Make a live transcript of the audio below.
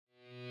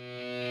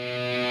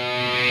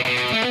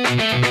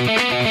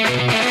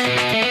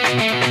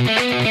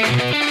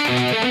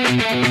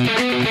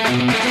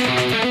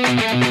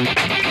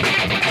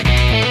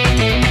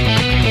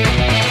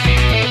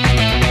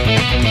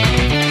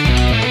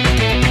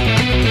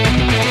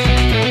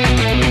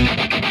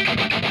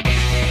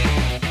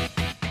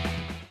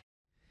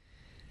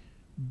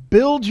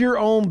Build your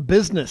own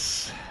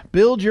business.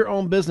 Build your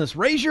own business.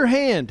 Raise your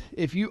hand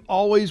if you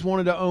always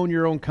wanted to own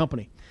your own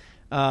company.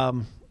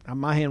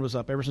 My hand was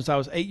up. Ever since I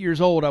was 8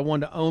 years old, I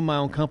wanted to own my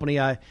own company.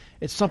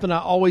 It's something I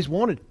always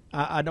wanted.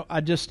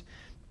 I just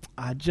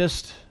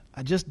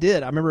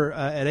did. I remember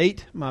at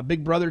 8, my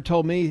big brother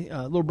told me,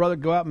 little brother,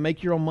 go out and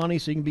make your own money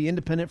so you can be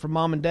independent from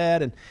mom and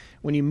dad. And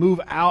when you move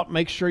out,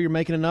 make sure you're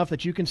making enough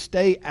that you can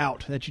stay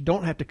out, that you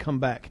don't have to come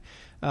back.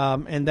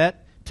 And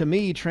that, to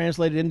me,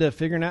 translated into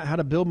figuring out how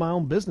to build my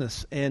own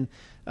business. And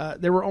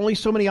there were only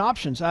so many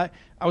options. I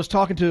was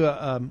talking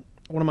to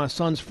one of my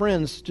son's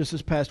friends just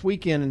this past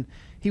weekend, and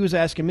he was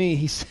asking me,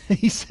 he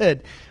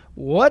said,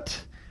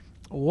 what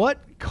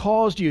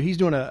caused you? He's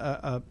doing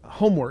a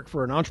homework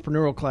for an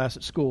entrepreneurial class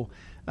at school.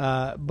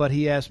 But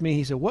he asked me,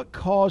 he said, what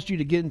caused you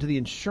to get into the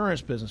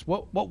insurance business?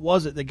 What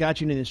was it that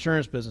got you into the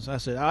insurance business? I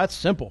said, that's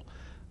simple.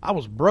 I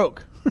was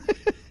broke.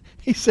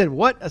 He said,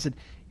 what? I said,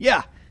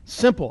 yeah,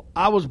 simple.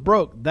 I was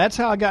broke. That's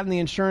how I got in the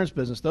insurance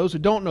business. Those who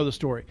don't know the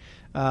story,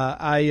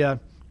 I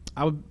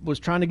was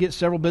trying to get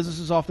several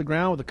businesses off the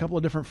ground with a couple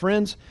of different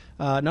friends.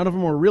 None of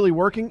them were really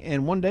working.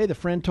 And one day the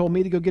friend told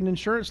me to go get an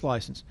insurance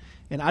license.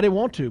 And I didn't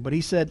want to, but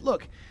he said,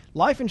 look,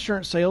 life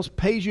insurance sales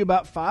pays you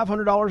about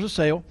 $500 a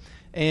sale.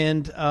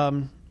 And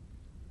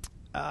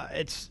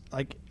it's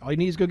like all you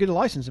need is go get a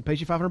license. It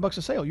pays you $500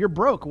 a sale. You're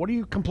broke. What are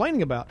you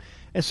complaining about?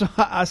 And so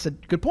I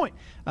said, good point.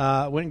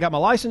 Went and got my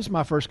license.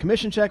 My first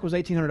commission check was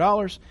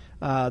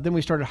 $1,800. Then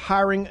we started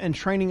hiring and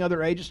training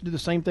other agents to do the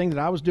same thing that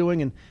I was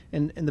doing,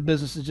 and the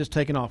business has just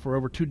taken off. We're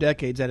over 2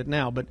 decades at it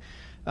now. But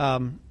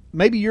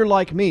maybe you're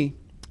like me,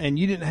 and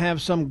you didn't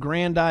have some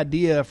grand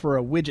idea for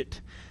a widget.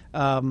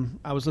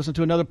 I was listening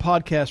to another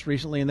podcast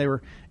recently, and they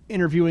were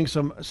interviewing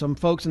some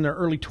folks in their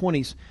early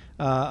 20s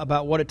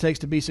about what it takes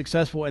to be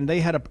successful, and they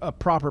had a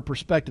proper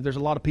perspective. There's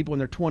a lot of people in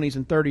their 20s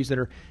and 30s that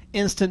are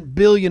instant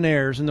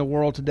billionaires in the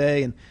world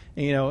today, and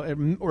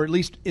or at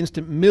least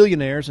instant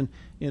millionaires, and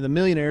the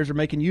millionaires are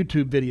making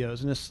YouTube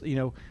videos. And this,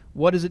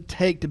 what does it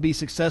take to be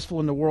successful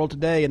in the world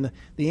today? And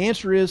the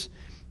answer is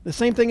the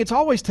same thing it's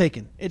always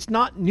taken. It's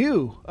not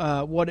new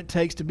what it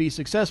takes to be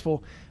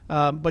successful,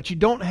 but you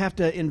don't have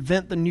to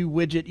invent the new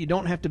widget. You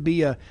don't have to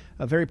be a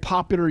very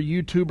popular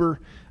YouTuber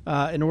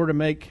in order to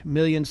make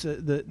millions.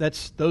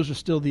 Those are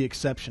still the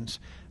exceptions.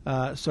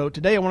 So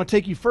today I want to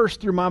take you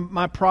first through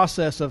my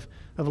process of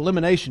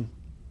elimination.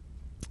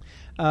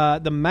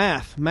 The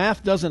math.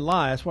 Math doesn't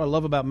lie. That's what I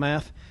love about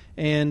math.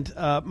 And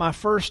my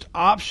first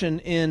option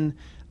in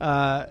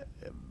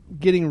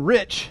getting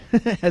rich,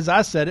 as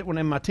I said it when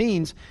in my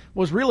teens,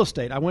 was real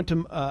estate. I went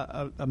to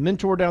a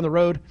mentor down the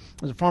road.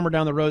 There's a farmer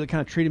down the road that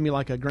kind of treated me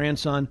like a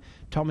grandson,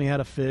 taught me how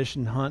to fish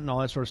and hunt and all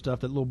that sort of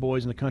stuff that little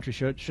boys in the country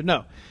should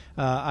know.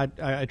 I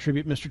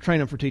attribute Mr.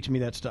 Trainum for teaching me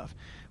that stuff.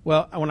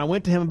 Well, when I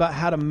went to him about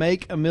how to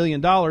make $1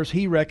 million,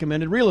 he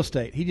recommended real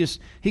estate.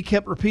 He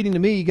kept repeating to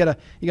me, you gotta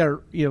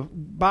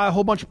buy a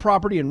whole bunch of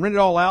property and rent it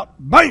all out.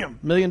 Bam,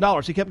 $1 million.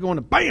 He kept going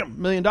to bam, $1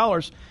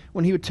 million.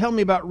 When he would tell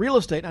me about real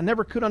estate, I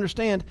never could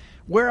understand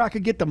where I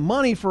could get the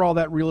money for all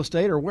that real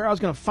estate or where I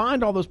was going to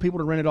find all those people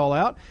to rent it all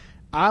out.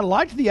 I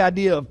liked the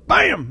idea of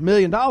bam, $1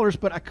 million,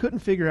 but I couldn't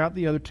figure out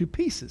the other two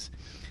pieces.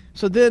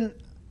 So then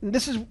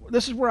this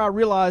is where I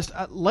realized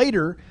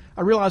later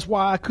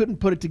why I couldn't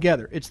put it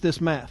together. It's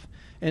this math.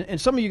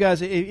 And some of you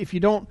guys, if you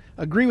don't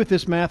agree with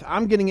this math,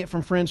 I'm getting it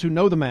from friends who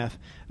know the math.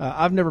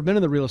 I've never been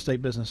in the real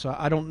estate business, so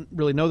I don't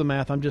really know the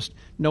math. I'm just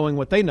knowing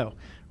what they know,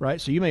 right?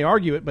 So you may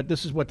argue it, but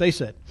this is what they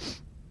said.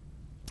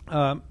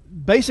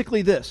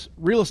 Basically this,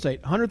 real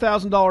estate,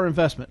 $100,000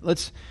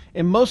 investment.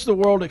 In most of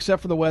the world,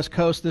 except for the West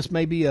Coast, this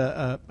may be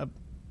a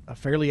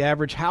fairly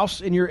average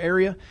house in your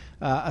area.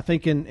 I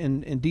think in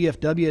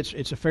DFW,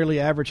 it's a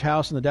fairly average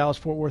house in the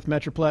Dallas-Fort Worth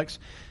Metroplex.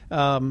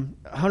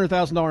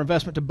 $100,000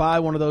 investment to buy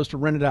one of those to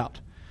rent it out.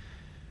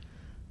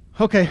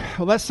 Okay,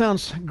 well, that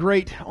sounds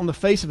great on the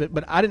face of it,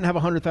 but I didn't have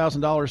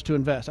 $100,000 to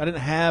invest. I didn't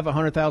have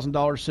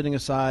 $100,000 sitting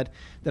aside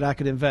that I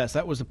could invest.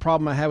 That was the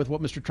problem I had with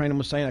what Mr. Trainum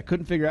was saying. I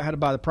couldn't figure out how to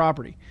buy the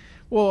property.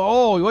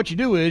 Well, what you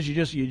do is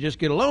you just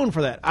get a loan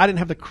for that. I didn't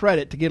have the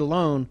credit to get a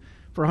loan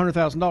for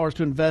 $100,000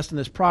 to invest in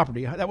this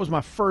property. That was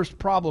my first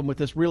problem with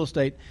this real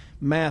estate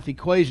math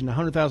equation, a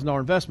 $100,000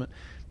 investment.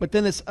 But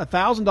then it's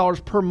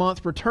 $1,000 per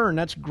month return.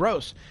 That's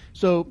gross.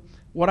 So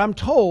what I'm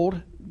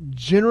told,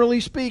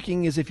 generally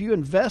speaking, is if you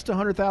invest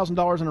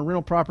 $100,000 in a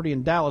rental property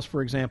in Dallas,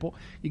 for example,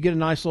 you get a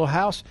nice little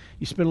house,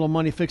 you spend a little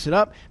money to fix it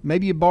up,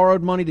 maybe you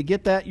borrowed money to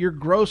get that, your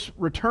gross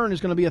return is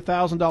going to be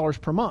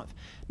 $1,000 per month.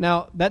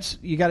 Now,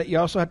 you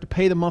also have to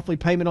pay the monthly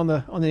payment on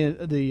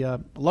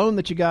the loan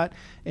that you got,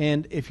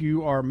 and if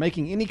you are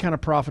making any kind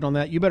of profit on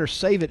that, you better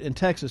save it in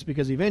Texas,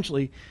 because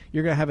eventually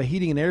you're going to have a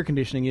heating and air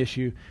conditioning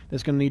issue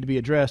that's going to need to be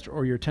addressed,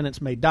 or your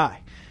tenants may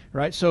die.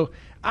 right? So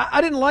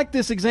I didn't like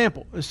this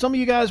example. Some of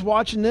you guys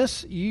watching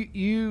this,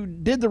 you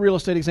did the real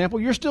estate example.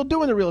 You're still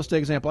doing the real estate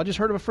example. I just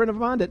heard of a friend of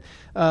mine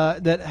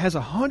that has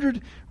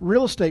 100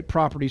 real estate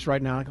properties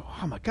right now. I go,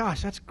 oh my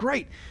gosh, that's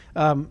great.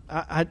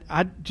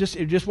 It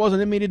just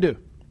wasn't in me to do.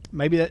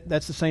 Maybe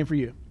that's the same for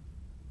you.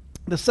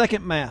 The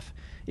second math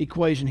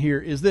equation here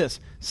is this: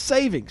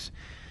 savings.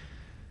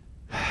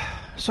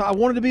 So I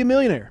wanted to be a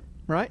millionaire,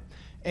 right?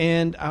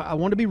 And I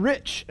wanted to be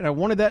rich, and I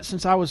wanted that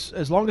since I was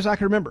as long as I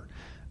can remember.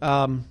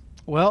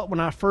 Well,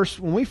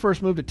 when we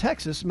first moved to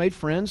Texas, made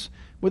friends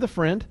with a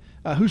friend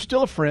who's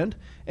still a friend,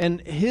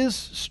 and his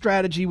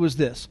strategy was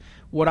this: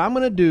 what I'm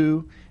going to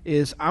do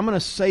is I'm going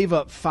to save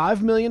up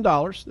 $5 million.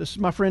 This is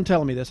my friend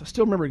telling me this. I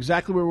still remember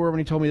exactly where we were when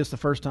he told me this the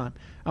first time.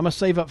 I'm going to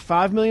save up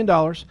 $5 million.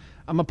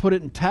 I'm going to put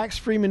it in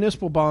tax-free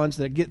municipal bonds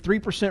that get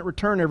 3%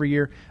 return every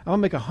year. I'm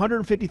going to make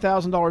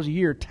 $150,000 a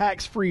year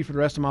tax-free for the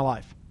rest of my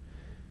life.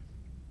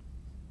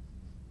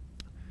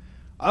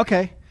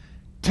 Okay,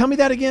 tell me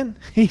that again.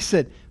 He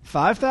said,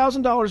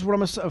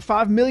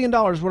 $5 million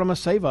what I'm going to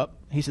save up.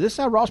 He said, this is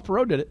how Ross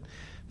Perot did it.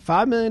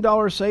 $5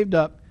 million saved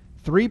up,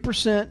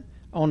 3%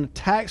 on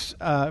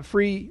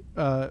tax-free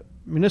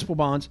municipal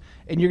bonds,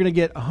 and you're going to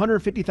get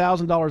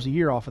 $150,000 a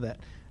year off of that.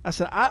 I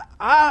said,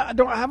 I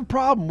don't have a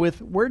problem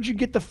with, where'd you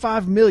get the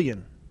 $5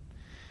 million?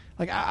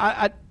 Like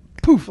I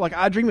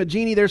dream of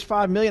genie. There's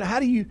 $5 million. How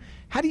do you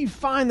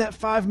find that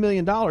 $5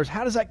 million?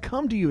 How does that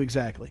come to you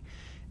exactly?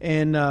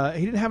 And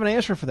he didn't have an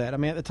answer for that. I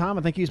mean, at the time,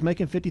 I think he was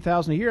making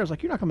 $50,000 a year. I was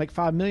like, you're not going to make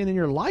 $5 million in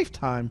your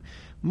lifetime,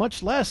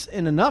 much less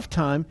in enough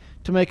time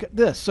to make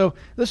this. So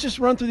let's just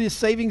run through this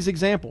savings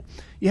example.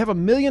 You have $1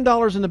 million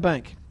in the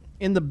bank.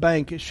 In the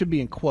bank, it should be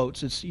in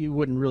quotes. You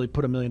wouldn't really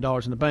put $1 million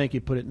in the bank.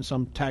 You put it in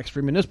some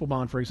tax-free municipal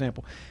bond, for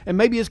example. And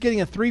maybe it's getting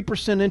a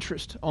 3%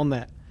 interest on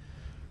that.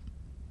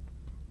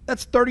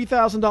 That's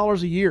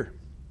 $30,000 a year,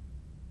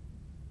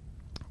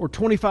 or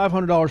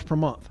 $2,500 per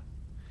month.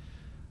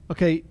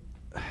 Okay.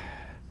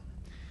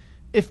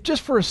 If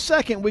just for a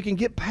second we can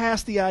get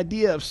past the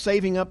idea of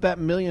saving up that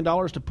 $1 million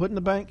to put in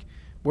the bank,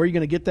 where are you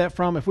going to get that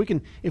from? If we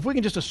can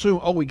just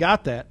assume, oh, we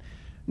got that.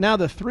 Now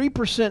the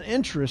 3%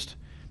 interest,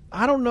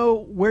 I don't know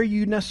where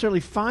you necessarily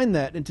find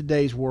that in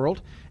today's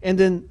world. And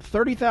then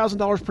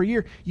 $30,000 per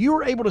year, you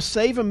were able to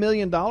save $1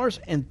 million,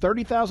 and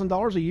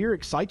 $30,000 a year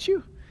excites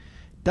you?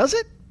 Does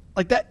it?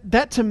 Like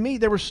that to me,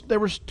 there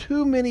was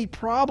too many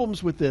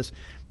problems with this.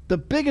 The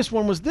biggest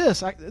one was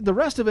this. The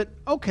rest of it,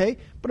 okay,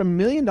 but $1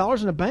 million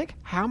in a bank?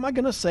 How am I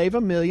going to save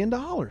 $1 million?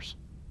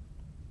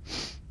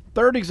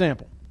 Third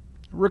example,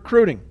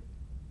 recruiting.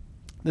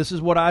 This is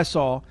what I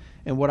saw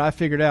and what I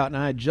figured out, and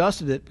I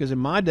adjusted it because in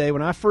my day,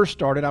 when I first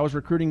started, I was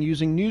recruiting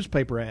using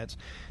newspaper ads.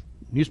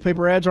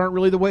 Newspaper ads aren't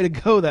really the way to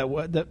go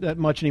that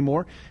much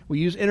anymore. We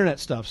use internet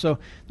stuff. So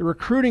the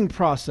recruiting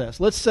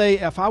process, let's say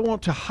if I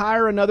want to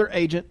hire another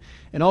agent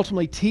and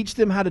ultimately teach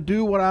them how to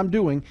do what I'm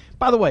doing,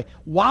 by the way,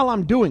 while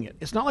I'm doing it,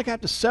 it's not like I have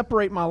to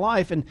separate my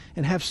life and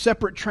have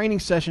separate training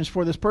sessions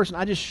for this person.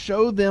 I just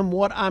show them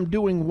what I'm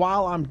doing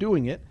while I'm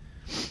doing it.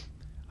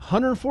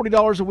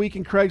 $140 a week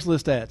in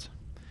Craigslist ads.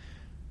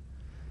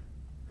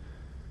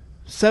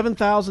 That's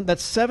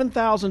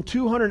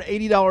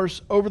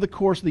 $7,280 over the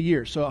course of the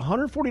year. So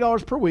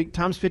 $140 per week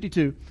times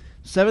 52,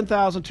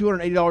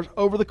 $7,280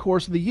 over the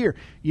course of the year.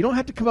 You don't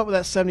have to come up with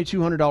that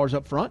 $7,200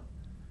 up front.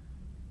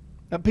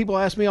 People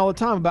ask me all the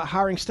time about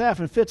hiring staff,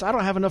 and Fitz, I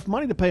don't have enough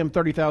money to pay them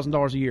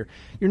 $30,000 a year.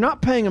 You're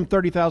not paying them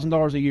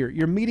 $30,000 a year.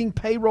 You're meeting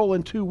payroll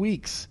in 2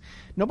 weeks.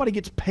 Nobody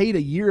gets paid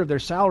a year of their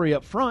salary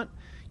up front.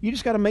 You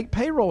just got to make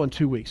payroll in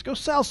 2 weeks. Go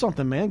sell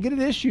something, man. Get it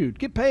issued.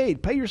 Get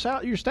paid. Pay your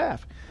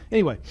staff.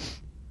 Anyway.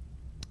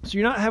 So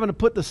you're not having to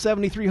put the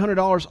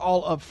 $7,300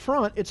 all up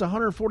front. It's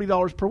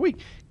 $140 per week.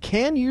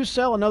 Can you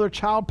sell another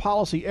child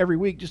policy every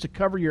week just to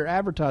cover your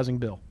advertising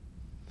bill?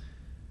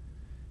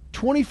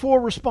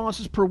 24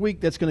 responses per week,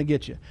 that's going to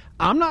get you.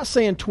 I'm not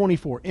saying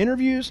 24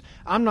 interviews.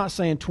 I'm not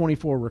saying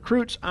 24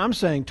 recruits. I'm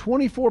saying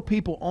 24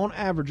 people on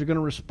average are going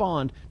to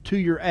respond to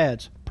your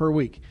ads per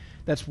week.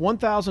 That's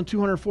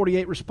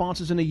 1,248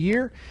 responses in a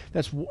year.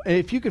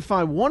 If you could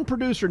find one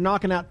producer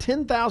knocking out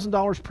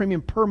 $10,000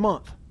 premium per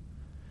month,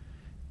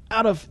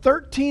 out of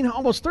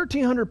almost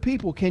 1,300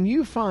 people, can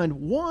you find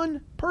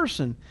one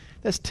person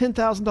that's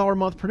 $10,000 a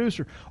month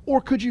producer? Or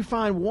could you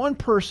find one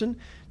person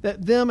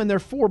that them and their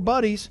 4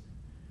 buddies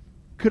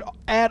could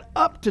add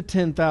up to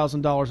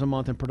 $10,000 a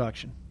month in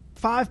production?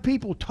 5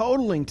 people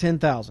totaling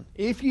 $10,000.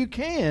 If you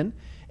can,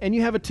 and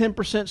you have a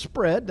 10%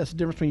 spread, that's the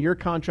difference between your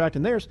contract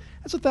and theirs,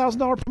 that's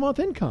 $1,000 per month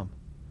income.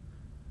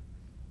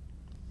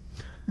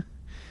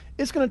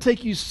 It's going to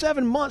take you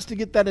 7 months to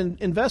get that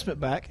investment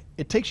back.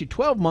 It takes you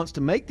 12 months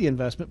to make the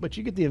investment, but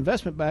you get the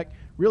investment back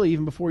really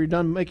even before you're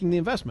done making the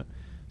investment.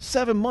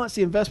 7 months,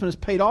 the investment is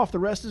paid off. The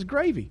rest is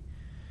gravy.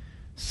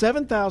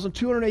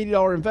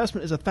 $7,280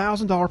 investment is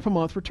 $1,000 per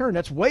month return.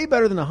 That's way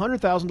better than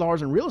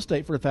 $100,000 in real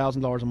estate for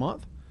 $1,000 a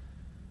month.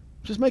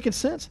 Just making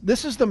sense?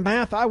 This is the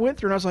math I went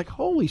through, and I was like,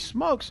 holy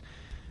smokes.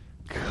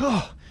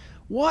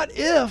 What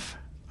if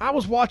I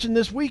was watching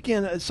this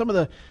weekend some of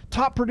the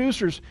top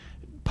producers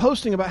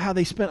posting about how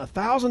they spent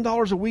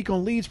 $1,000 a week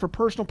on leads for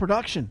personal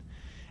production.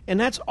 And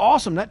that's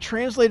awesome. That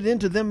translated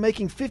into them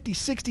making $50,000,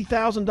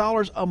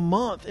 $60,000 a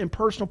month in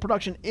personal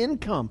production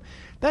income.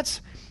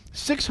 That's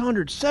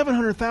 $600,000,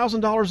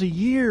 $700,000 a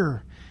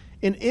year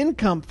in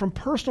income from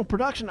personal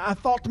production. I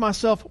thought to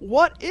myself,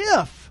 what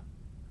if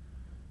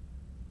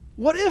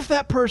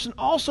that person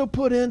also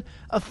put in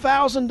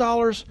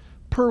 $1,000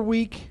 per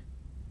week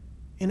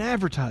in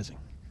advertising?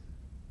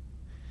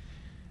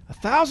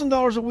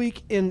 $1,000 a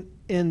week in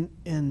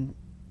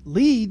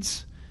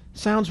leads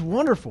sounds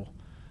wonderful.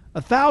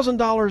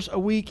 $1,000 a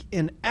week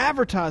in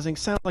advertising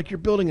sounds like you're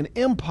building an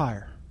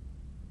empire.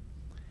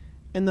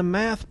 And the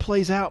math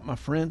plays out, my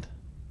friend.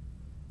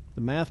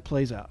 The math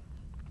plays out.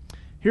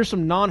 Here's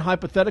some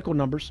non-hypothetical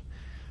numbers.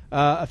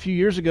 A few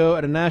years ago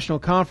at a national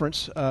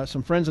conference,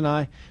 some friends and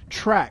I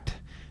tracked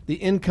the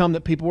income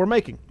that people were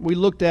making. We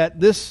looked at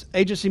this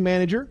agency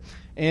manager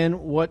and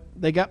what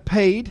they got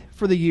paid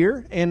for the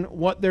year and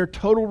what their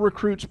total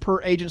recruits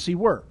per agency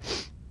were.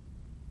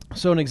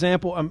 So an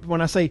example, when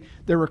I say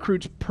their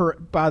recruits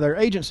by their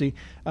agency,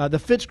 the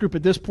Fitz Group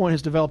at this point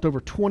has developed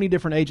over 20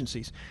 different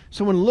agencies.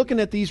 So when looking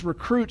at these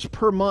recruits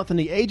per month in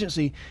the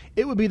agency,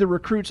 it would be the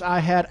recruits I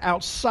had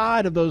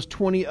outside of those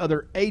 20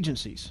 other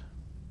agencies,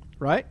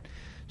 right?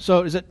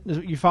 So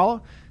you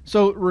follow?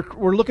 So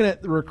we're looking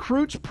at the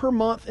recruits per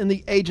month in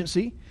the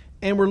agency,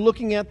 and we're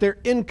looking at their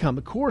income,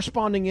 the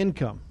corresponding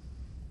income.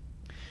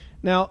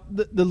 Now,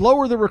 the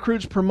lower the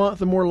recruits per month,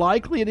 the more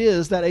likely it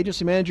is that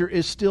agency manager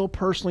is still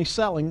personally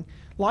selling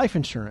life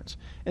insurance.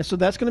 And so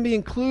that's going to be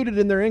included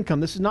in their income.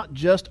 This is not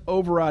just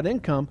override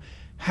income.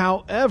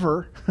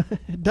 However,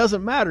 it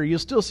doesn't matter. You'll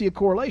still see a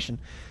correlation.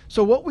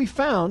 So what we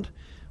found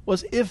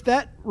was if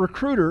that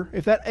recruiter,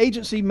 if that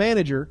agency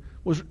manager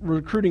was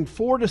recruiting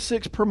 4 to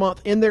 6 per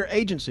month in their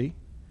agency,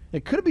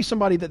 it could be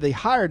somebody that they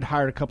hired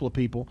a couple of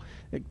people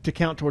to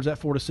count towards that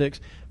 4 to 6,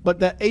 but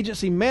that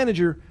agency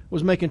manager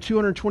was making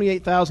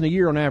 $228,000 a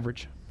year on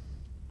average.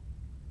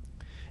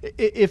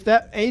 If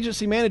that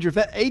agency manager, if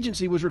that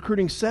agency was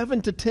recruiting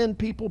 7 to 10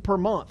 people per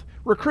month,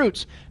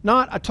 recruits,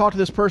 not I talked to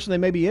this person, they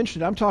may be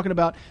interested. I'm talking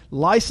about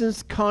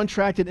licensed,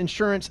 contracted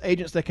insurance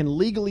agents that can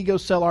legally go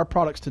sell our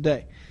products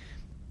today.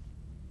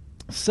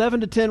 7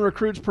 to 10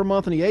 recruits per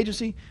month in the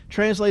agency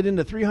translate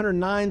into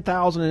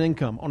 $309,000 in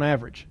income on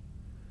average.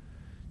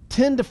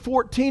 10 to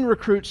 14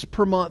 recruits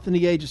per month in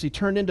the agency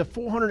turned into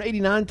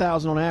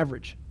 $489,000 on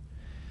average.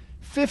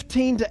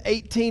 15 to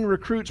 18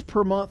 recruits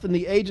per month in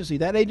the agency.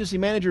 That agency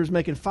manager is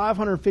making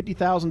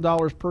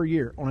 $550,000 per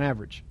year on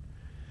average.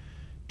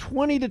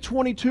 20 to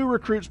 22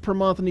 recruits per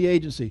month in the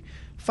agency,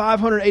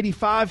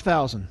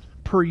 $585,000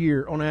 per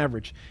year on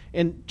average.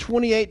 And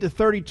 28 to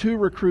 32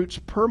 recruits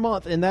per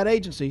month in that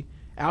agency,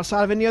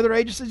 outside of any other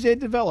agencies they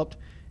developed,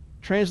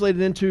 translated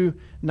into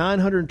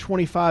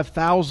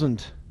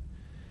 $925,000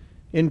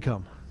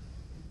 income.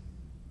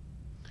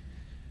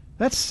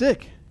 That's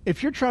sick.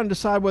 If you're trying to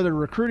decide whether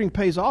recruiting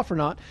pays off or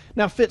not,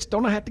 now Fitz,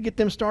 don't I have to get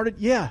them started?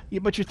 Yeah,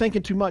 but you're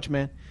thinking too much,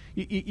 man.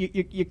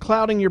 You're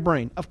clouding your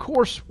brain. Of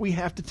course we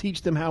have to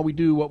teach them how we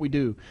do what we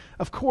do.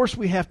 Of course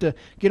we have to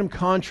get them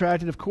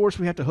contracted. Of course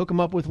we have to hook them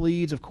up with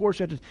leads. Of course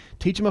we have to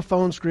teach them a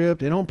phone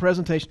script, in-home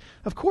presentation.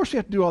 Of course we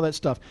have to do all that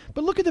stuff.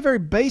 But look at the very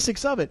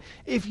basics of it.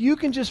 If you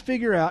can just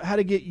figure out how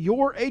to get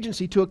your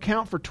agency to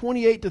account for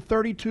 28 to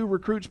 32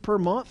 recruits per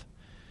month,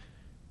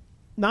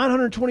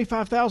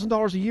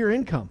 $925,000 a year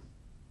income.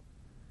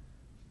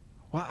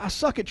 Well, I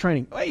suck at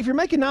training. Hey, if you're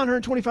making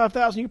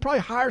 $925,000, you probably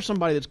hire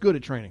somebody that's good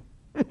at training.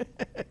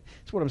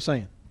 That's what I'm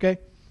saying. Okay.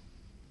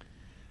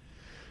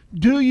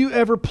 Do you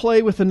ever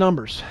play with the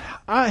numbers?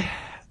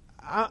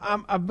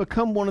 I've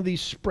become one of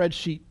these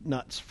spreadsheet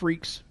nuts,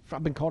 freaks.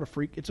 I've been called a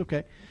freak. It's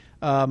okay.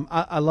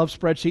 I love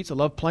spreadsheets. I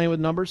love playing with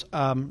numbers.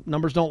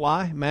 Numbers don't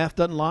lie. Math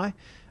doesn't lie.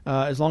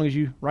 As long as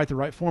you write the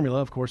right formula,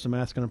 of course, the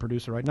math's going to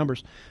produce the right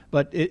numbers.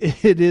 But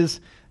it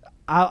is,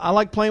 I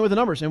like playing with the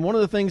numbers. And one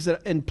of the things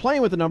that, in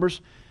playing with the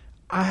numbers,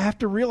 I have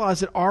to realize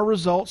that our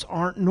results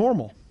aren't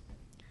normal.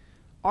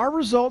 Our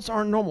results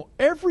aren't normal.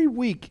 Every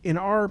week in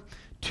our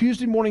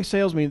Tuesday morning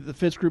sales meeting that the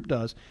Fitz Group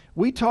does,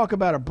 we talk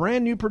about a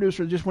brand new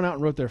producer that just went out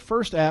and wrote their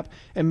first app,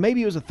 and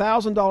maybe it was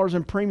 $1,000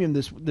 in premium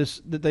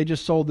that they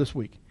just sold this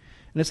week.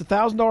 And it's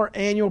 $1,000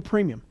 annual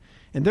premium.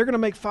 And they're going to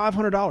make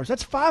 $500.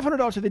 That's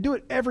 $500. If they do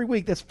it every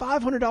week, that's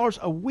 $500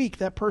 a week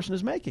that person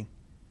is making.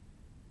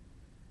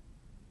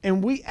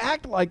 And we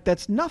act like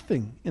that's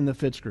nothing in the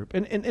Fitz Group.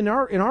 And in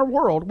our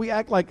world, we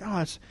act like, oh,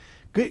 it's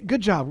good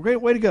job, great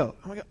way to go.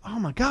 Oh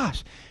my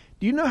gosh,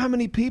 do you know how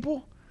many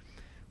people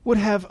would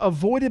have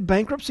avoided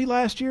bankruptcy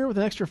last year with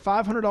an extra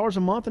 $500 a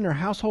month in their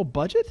household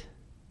budget?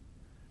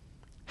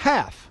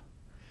 Half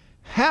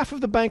of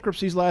the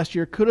bankruptcies last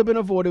year could have been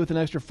avoided with an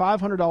extra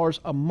 $500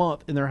 a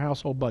month in their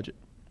household budget.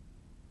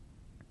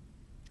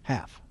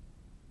 Half.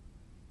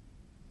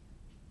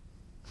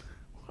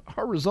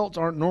 Our results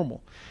aren't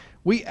normal.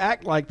 We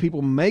act like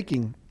people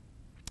making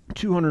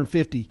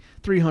 250,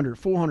 300,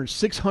 400,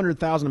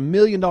 600,000, $1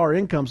 million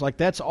incomes. Like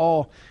that's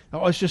all,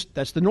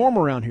 that's the norm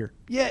around here.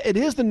 Yeah, it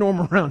is the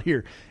norm around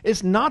here.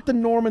 It's not the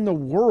norm in the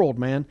world,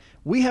 man.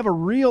 We have a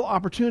real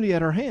opportunity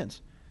at our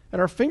hands, at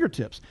our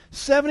fingertips.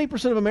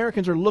 70% of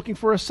Americans are looking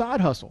for a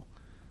side hustle.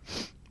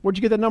 Where'd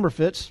you get that number,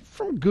 Fitz?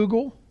 From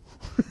Google,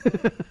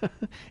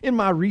 in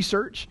my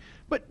research.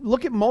 But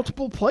look at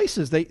multiple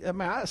places.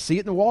 I see it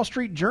in the Wall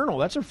Street Journal.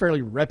 That's a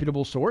fairly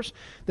reputable source.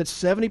 That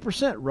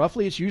 70%,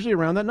 roughly, it's usually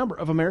around that number,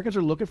 of Americans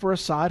are looking for a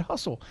side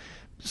hustle.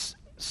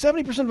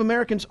 70% of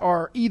Americans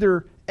are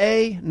either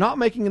A, not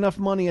making enough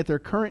money at their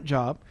current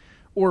job,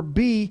 or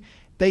B,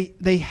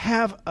 they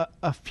have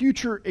a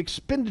future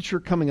expenditure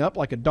coming up,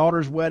 like a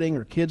daughter's wedding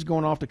or kids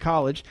going off to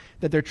college,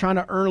 that they're trying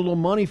to earn a little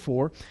money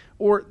for,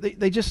 or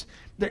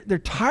they're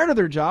tired of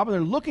their job and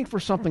they're looking for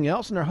something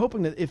else, and they're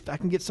hoping that if I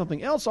can get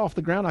something else off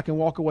the ground, I can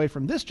walk away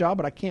from this job,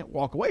 but I can't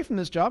walk away from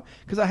this job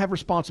because I have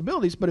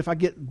responsibilities. But if I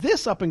get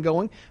this up and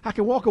going, I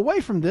can walk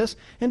away from this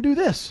and do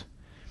this.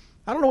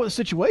 I don't know what the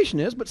situation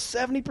is, but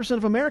 70%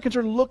 of Americans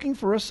are looking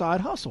for a side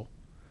hustle.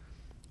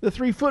 The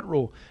 3-foot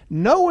rule.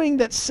 Knowing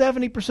that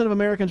 70% of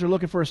Americans are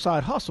looking for a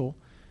side hustle,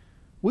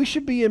 we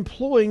should be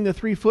employing the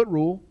 3-foot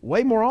rule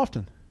way more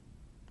often.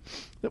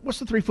 What's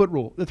the 3-foot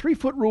rule? The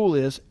 3-foot rule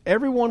is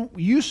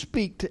you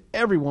speak to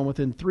everyone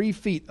within 3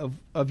 feet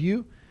of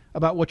you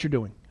about what you're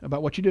doing,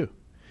 about what you do.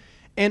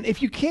 And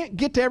if you can't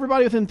get to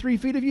everybody within 3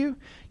 feet of you,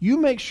 you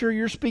make sure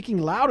you're speaking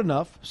loud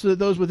enough so that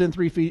those within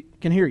 3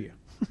 feet can hear you.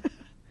 Does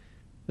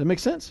that make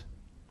sense?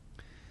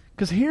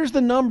 Because here's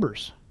the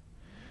numbers.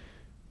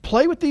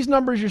 Play with these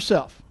numbers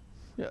yourself.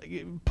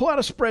 Pull out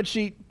a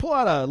spreadsheet, pull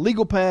out a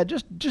legal pad,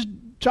 just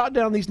jot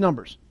down these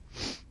numbers.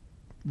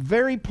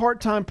 Very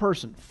part-time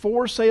person,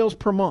 4 sales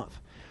per month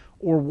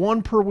or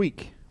 1 per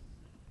week.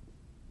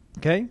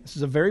 Okay? This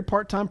is a very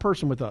part-time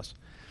person with us.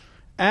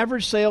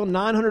 Average sale,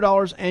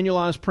 $900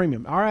 annualized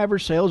premium. Our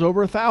average sale is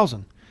over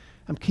 $1,000.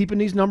 I'm keeping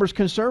these numbers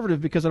conservative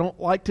because I don't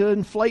like to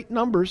inflate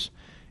numbers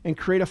and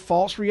create a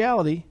false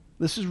reality.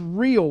 This is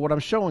real, what I'm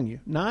showing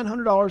you.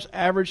 $900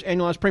 average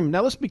annualized premium.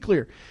 Now, let's be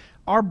clear.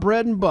 Our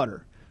bread and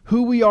butter,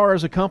 who we are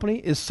as a company,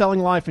 is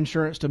selling life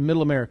insurance to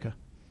middle America.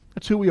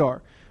 That's who we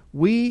are.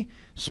 We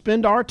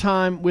spend our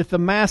time with the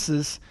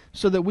masses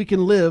so that we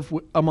can live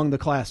among the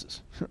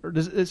classes.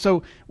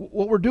 So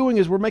what we're doing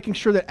is we're making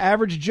sure that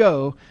average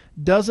Joe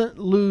doesn't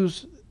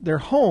lose their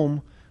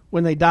home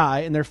when they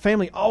die, and their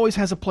family always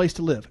has a place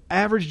to live.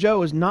 Average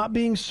Joe is not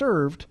being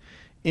served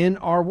in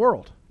our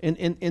world.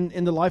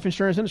 In the life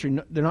insurance industry.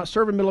 They're not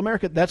serving middle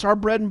America. That's our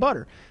bread and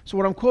butter. So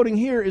what I'm quoting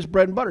here is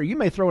bread and butter. You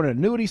may throw in an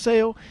annuity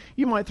sale.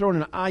 You might throw in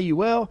an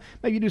IUL.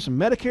 Maybe you do some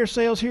Medicare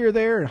sales here or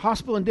there, and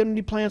hospital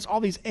indemnity plans, all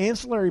these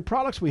ancillary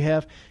products we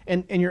have,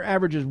 and your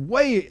average is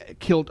way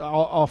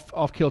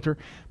off kilter.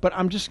 But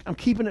I'm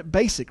keeping it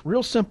basic,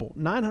 real simple.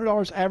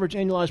 $900 average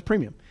annualized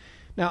premium.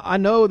 Now, I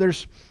know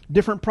there's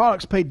different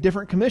products pay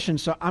different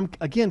commissions, so I'm,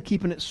 again,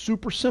 keeping it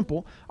super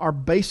simple. Our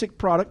basic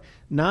product,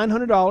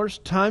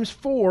 $900 times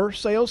 4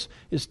 sales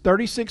is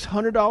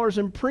 $3,600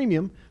 in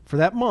premium for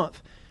that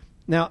month.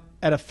 Now,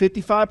 at a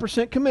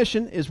 55%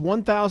 commission is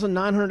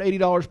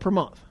 $1,980 per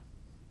month.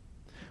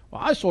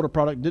 Well, I sold a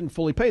product that didn't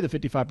fully pay the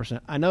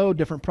 55%. I know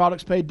different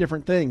products pay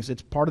different things.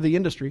 It's part of the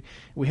industry.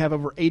 We have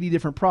over 80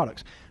 different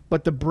products.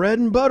 But the bread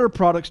and butter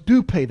products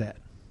do pay that.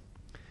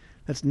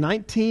 That's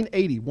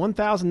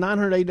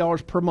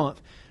 $1,980 per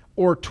month,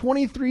 or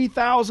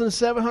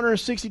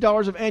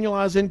 $23,760 of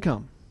annualized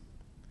income.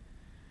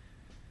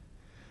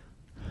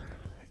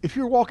 If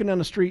you're walking down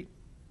the street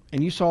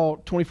and you saw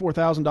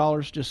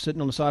 $24,000 just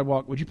sitting on the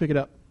sidewalk, would you pick it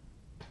up?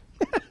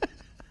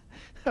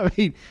 I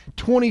mean,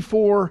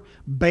 24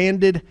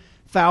 banded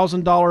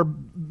 $1,000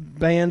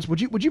 bands.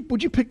 Would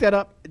you pick that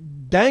up?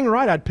 Dang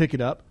right, I'd pick it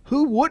up.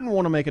 Who wouldn't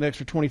want to make an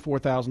extra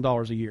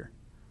 $24,000 a year?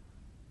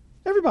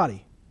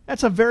 Everybody.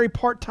 That's a very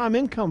part-time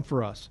income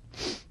for us.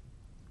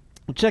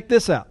 Well, check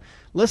this out.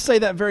 Let's say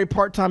that very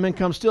part-time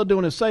income, still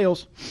doing his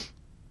sales,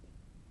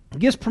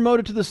 gets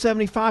promoted to the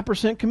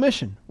 75%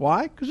 commission.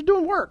 Why? Because they're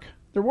doing work.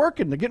 They're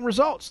working. They're getting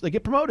results. They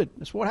get promoted.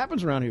 That's what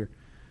happens around here.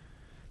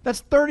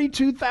 That's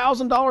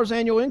 $32,000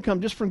 annual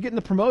income just from getting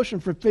the promotion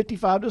from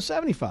 55 to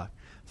 75.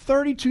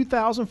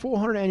 $32,400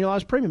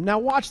 annualized premium. Now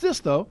watch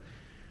this, though.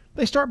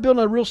 They start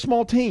building a real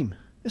small team.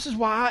 This is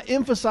why I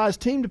emphasize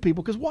team to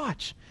people, because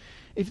watch.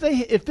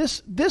 If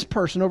this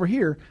person over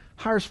here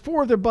hires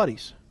 4 of their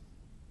buddies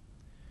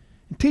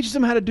and teaches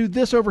them how to do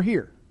this over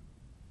here,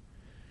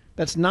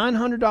 that's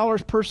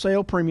 $900 per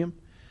sale premium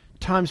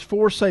times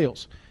 4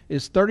 sales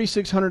is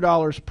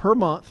 $3,600 per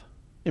month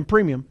in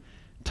premium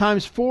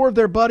times 4 of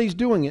their buddies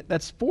doing it.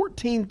 That's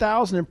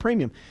 $14,000 in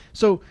premium.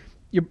 So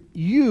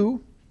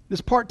you, this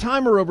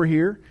part-timer over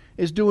here,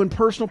 is doing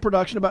personal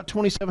production about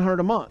 $2,700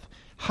 a month.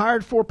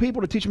 Hired 4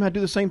 people to teach them how to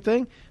do the same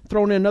thing,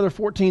 throwing in another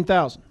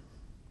 $14,000.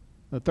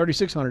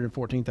 $3,600 and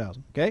 $14,000,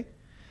 okay?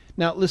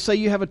 Now, let's say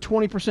you have a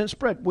 20%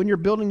 spread. When you're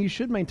building, you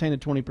should maintain a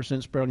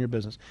 20% spread on your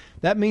business.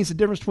 That means the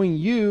difference between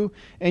you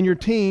and your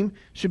team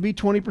should be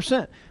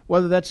 20%.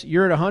 Whether that's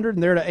you're at 100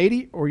 and they're at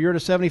 80, or you're at a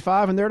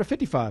 75 and they're at a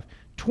 55.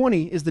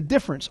 20 is the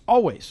difference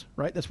always,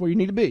 right? That's where you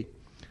need to be.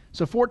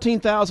 So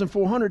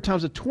 14,400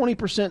 times a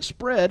 20%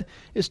 spread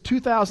is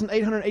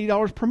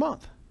 $2,880 per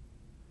month.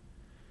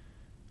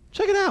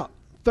 Check it out.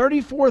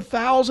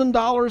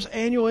 $34,000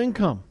 annual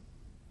income.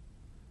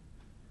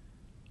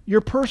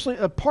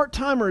 A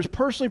part-timer is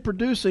personally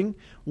producing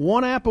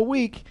one app a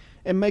week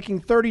and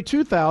making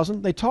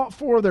 $32,000. They taught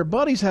 4 of their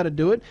buddies how to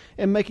do it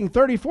and making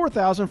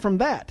 $34,000 from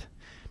that.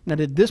 Now,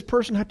 did this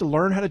person have to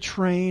learn how to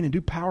train and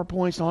do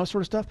PowerPoints and all that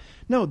sort of stuff?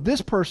 No, this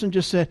person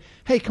just said,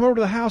 hey, come over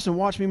to the house and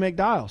watch me make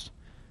dials.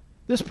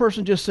 This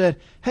person just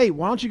said, hey,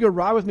 why don't you go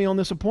ride with me on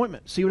this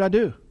appointment? See what I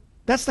do.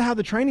 That's how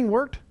the training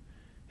worked.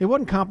 It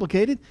wasn't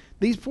complicated.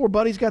 These 4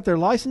 buddies got their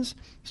license,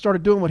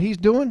 started doing what he's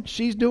doing,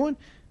 she's doing.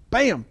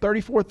 Bam,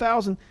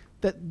 $34,000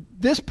 that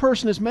this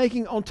person is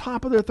making on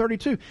top of their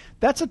 32.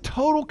 That's a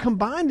total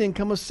combined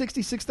income of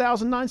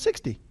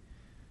 $66,960.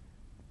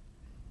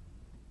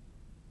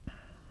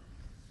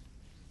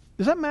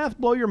 Does that math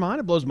blow your mind?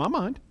 It blows my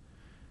mind.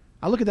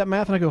 I look at that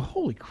math and I go,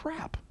 holy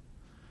crap.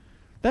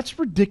 That's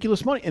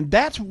ridiculous money. And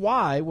that's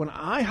why when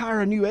I hire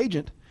a new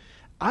agent,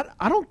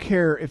 I don't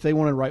care if they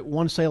want to write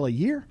 1 sale a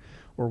year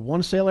or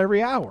 1 sale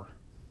every hour.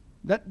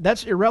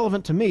 That's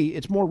irrelevant to me.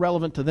 It's more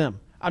relevant to them.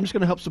 I'm just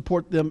going to help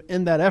support them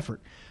in that effort.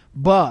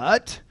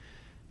 But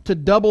to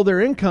double their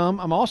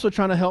income, I'm also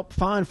trying to help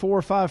find 4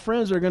 or 5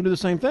 friends that are going to do the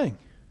same thing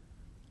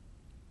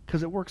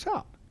because it works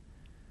out.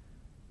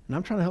 And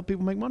I'm trying to help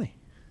people make money.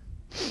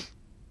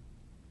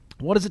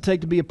 What does it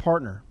take to be a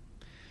partner?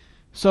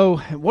 So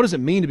what does it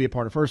mean to be a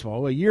partner? First of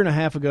all, a year and a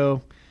half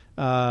ago,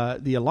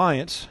 the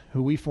Alliance,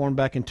 who we formed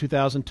back in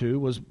 2002,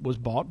 was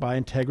bought by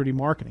Integrity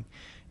Marketing.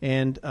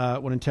 And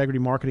what Integrity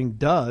Marketing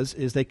does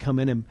is they come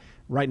in and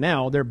right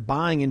now they're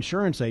buying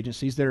insurance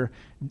agencies that are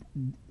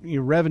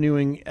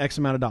revenuing X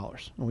amount of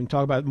dollars. And we can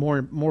talk about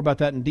more about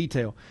that in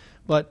detail.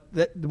 But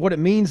what it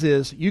means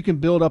is you can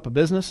build up a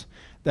business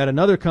that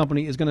another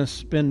company is going to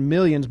spend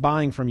millions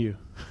buying from you.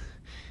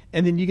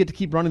 And then you get to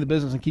keep running the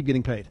business and keep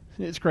getting paid.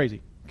 It's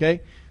crazy.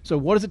 Okay? So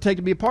what does it take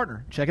to be a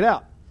partner? Check it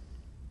out.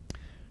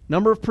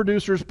 Number of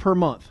producers per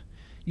month.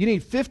 You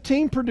need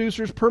 15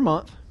 producers per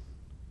month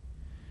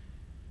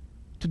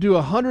to do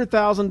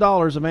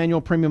 $100,000 of annual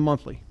premium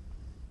monthly.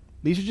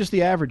 These are just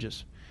the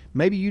averages.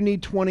 Maybe you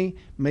need 20,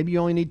 maybe you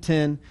only need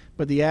 10,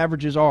 but the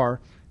averages are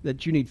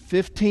that you need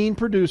 15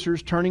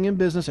 producers turning in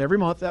business every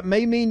month. That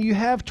may mean you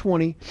have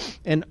 20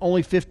 and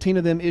only 15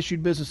 of them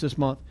issued business this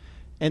month.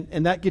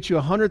 And that gets you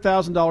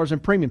 $100,000 in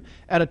premium.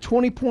 At a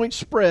 20-point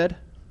spread,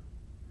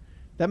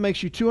 that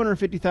makes you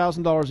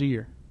 $250,000 a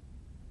year.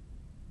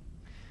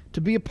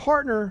 To be a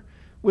partner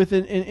with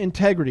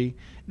Integrity,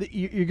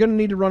 you're going to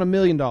need to run $1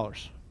 million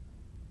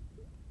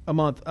a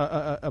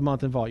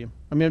month in volume.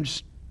 I mean,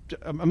 just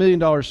 $1 million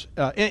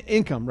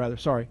income, rather.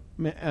 Sorry,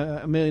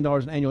 $1 million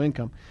in annual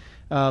income.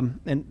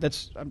 And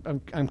that's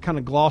I'm kind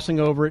of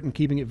glossing over it and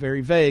keeping it very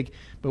vague,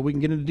 but we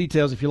can get into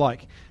details if you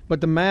like.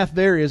 But the math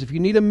there is, if you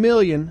need $1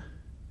 million,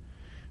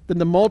 then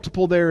the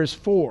multiple there is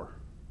 4.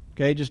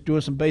 Okay, just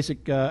doing some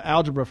basic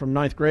algebra from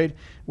 9th grade,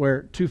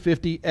 where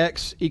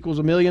 250x equals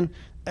 $1 million.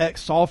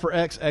 X, solve for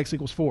x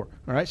equals 4.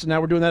 All right, so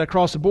now we're doing that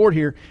across the board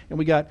here, and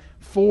we got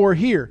 4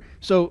 here.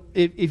 So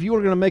if you were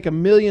going to make $1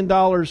 million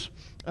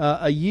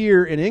a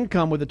year in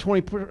income with a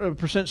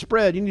 20%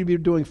 spread, you need to be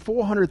doing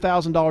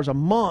 $400,000 a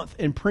month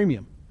in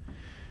premium,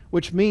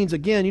 which means,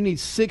 again, you need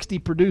 60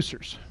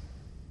 producers.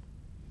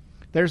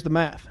 There's the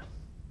math.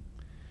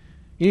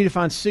 You need to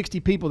find 60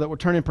 people that will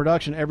turn in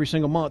production every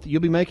single month.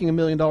 You'll be making $1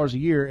 million a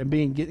year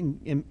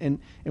and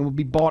will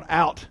be bought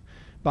out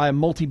by a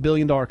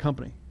multi-billion-dollar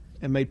company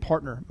and made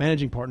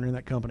managing partner in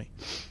that company.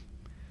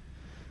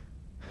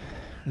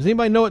 Does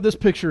anybody know what this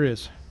picture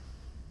is?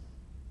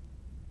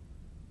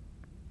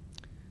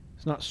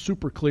 It's not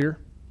super clear. Do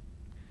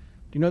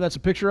you know what that's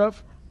a picture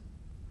of?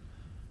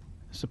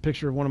 It's a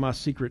picture of one of my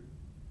secret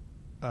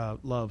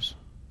loves.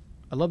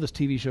 I love this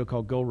TV show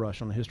called Gold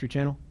Rush on the History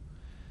Channel.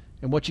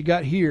 And what you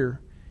got here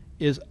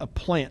is a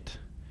plant.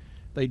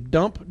 They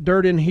dump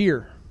dirt in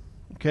here,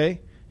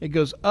 okay? It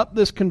goes up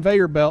this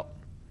conveyor belt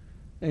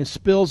and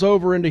spills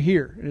over into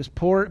here. And it's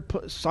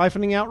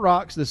siphoning out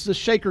rocks. This is a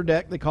shaker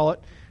deck, they call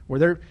it, where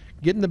they're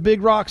getting the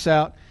big rocks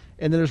out.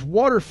 And then there's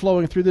water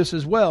flowing through this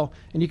as well.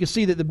 And you can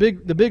see that the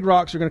big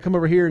rocks are going to come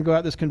over here and go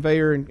out this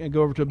conveyor and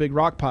go over to a big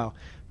rock pile.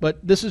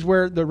 But this is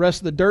where the rest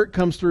of the dirt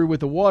comes through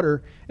with the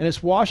water, and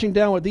it's washing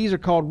down what these are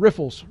called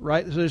riffles,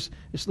 right? So there's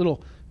this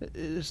little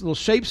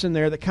shapes in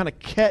there that kind of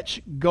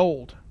catch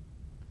gold.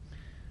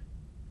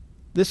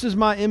 This is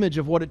my image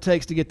of what it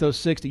takes to get those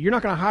 60. You're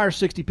not going to hire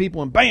 60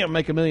 people and bam,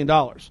 make $1 million. You're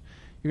going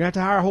to have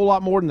to hire a whole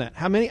lot more than that.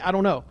 How many? I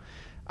don't know.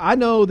 I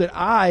know that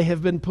I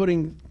have been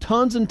putting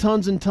tons and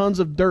tons and tons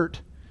of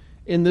dirt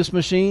in this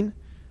machine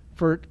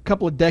for a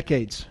couple of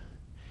decades.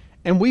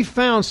 And we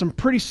found some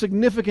pretty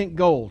significant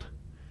gold.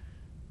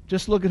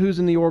 Just look at who's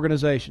in the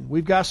organization.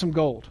 We've got some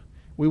gold.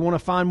 We want to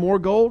find more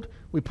gold,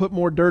 we put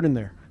more dirt in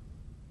there.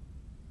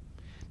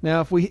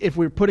 Now, if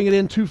we're putting it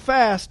in too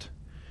fast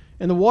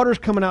and the water's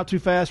coming out too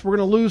fast, we're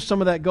going to lose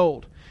some of that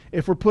gold.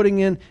 If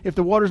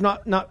the water's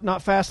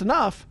not fast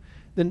enough,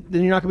 then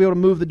you're not going to be able to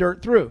move the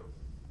dirt through.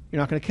 You're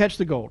not going to catch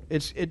the gold.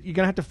 You're going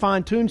to have to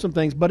fine-tune some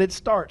things, but it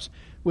starts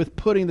with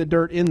putting the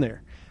dirt in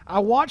there. I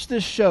watched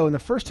this show, and the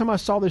first time I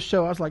saw this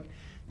show, I was like,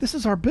 this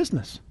is our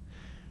business.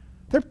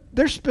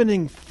 They're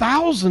spending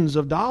thousands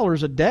of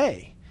dollars a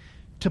day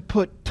to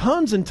put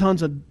tons and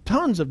tons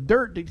of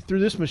dirt through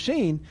this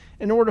machine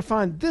in order to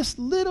find this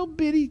little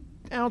bitty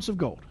ounce of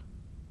gold.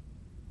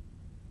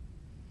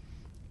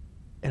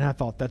 And I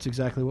thought, that's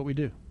exactly what we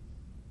do.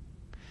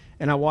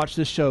 And I watch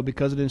this show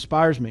because it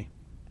inspires me.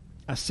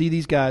 I see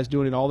these guys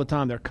doing it all the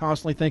time. They're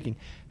constantly thinking,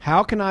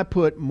 how can I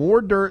put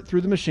more dirt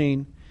through the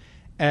machine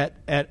at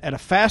a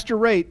faster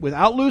rate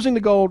without losing the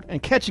gold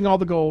and catching all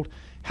the gold?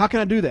 How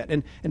can I do that?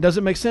 And does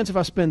it make sense if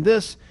I spend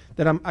this,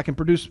 that I can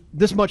produce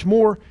this much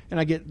more and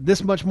I get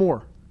this much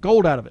more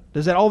gold out of it?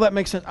 Does all that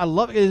make sense? I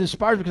love it. It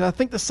inspires me because I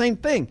think the same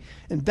thing.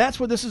 And that's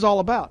what this is all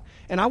about.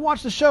 And I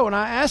watch the show and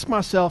I ask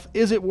myself,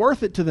 is it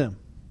worth it to them?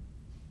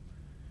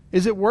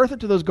 Is it worth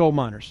it to those gold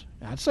miners?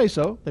 I'd say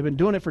so. They've been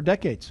doing it for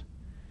decades.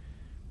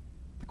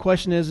 The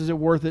question is it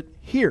worth it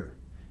here?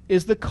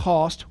 Is the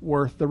cost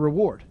worth the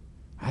reward?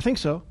 I think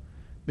so.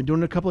 Been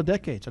doing it a couple of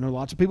decades. I know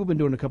lots of people have been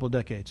doing it a couple of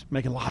decades,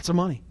 making lots of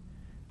money.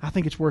 I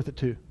think it's worth it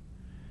too.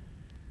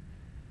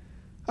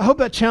 I hope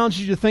that challenges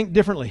you to think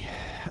differently,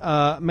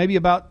 maybe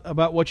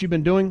about what you've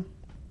been doing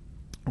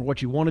or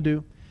what you want to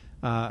do.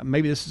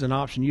 Maybe this is an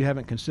option you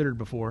haven't considered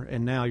before,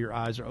 and now your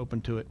eyes are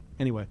open to it.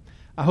 Anyway,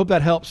 I hope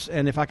that helps,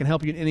 and if I can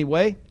help you in any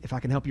way, if I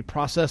can help you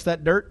process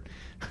that dirt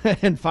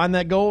and find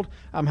that gold,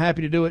 I'm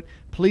happy to do it.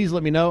 Please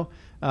let me know,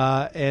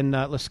 and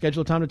let's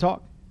schedule a time to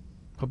talk.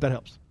 Hope that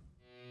helps.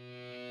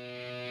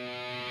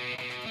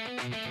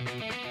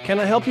 Can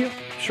I help you?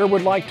 Sure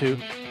would like to.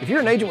 If you're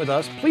an agent with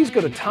us, please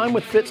go to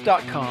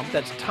timewithfitz.com.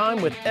 That's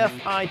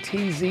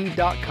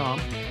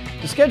timewithfitz.com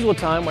to schedule a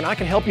time when I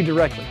can help you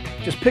directly.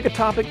 Just pick a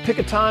topic, pick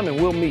a time, and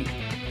we'll meet.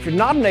 If you're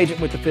not an agent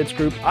with the Fitz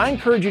Group, I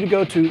encourage you to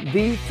go to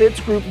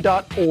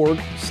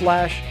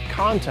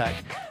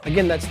thefitzgroup.org/contact.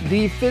 Again, that's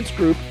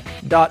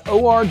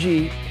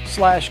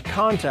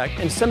thefitzgroup.org/contact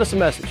and send us a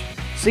message.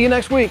 See you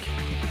next week.